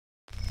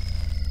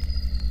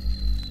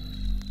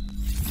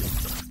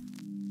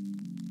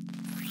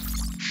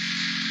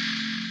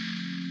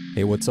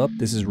Hey, what's up?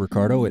 This is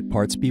Ricardo at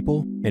Parts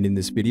People, and in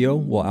this video,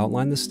 we'll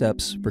outline the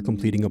steps for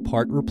completing a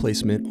part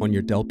replacement on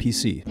your Dell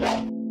PC.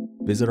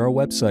 Visit our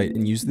website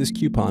and use this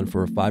coupon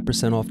for a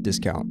 5% off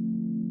discount.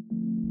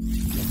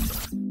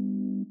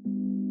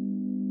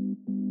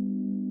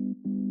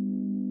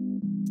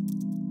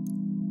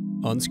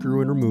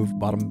 Unscrew and remove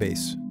bottom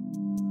base.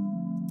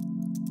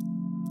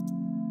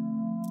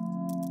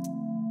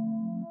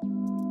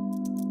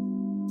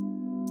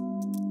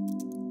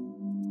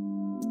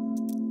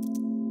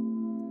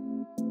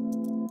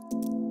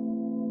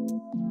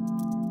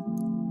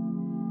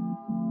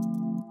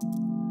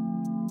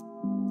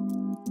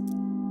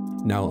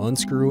 Now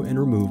unscrew and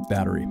remove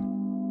battery.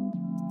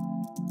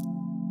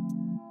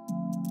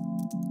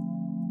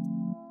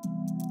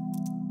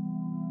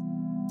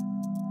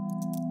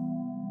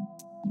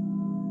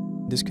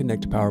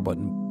 Disconnect power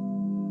button.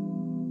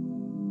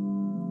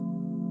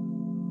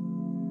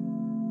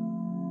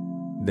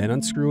 Then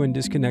unscrew and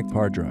disconnect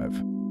hard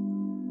drive.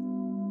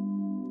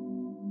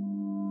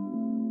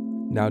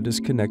 Now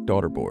disconnect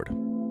Daughterboard.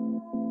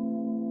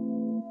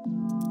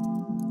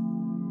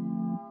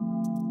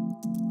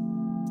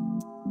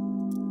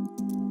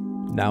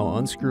 Now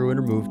unscrew and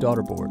remove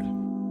Daughterboard.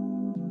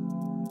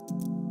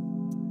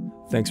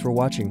 Thanks for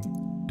watching.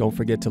 Don't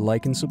forget to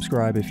like and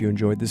subscribe if you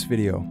enjoyed this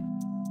video.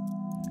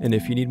 And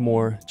if you need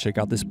more, check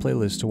out this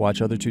playlist to watch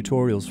other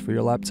tutorials for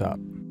your laptop.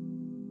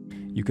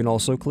 You can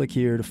also click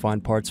here to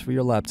find parts for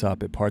your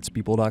laptop at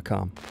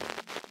partspeople.com.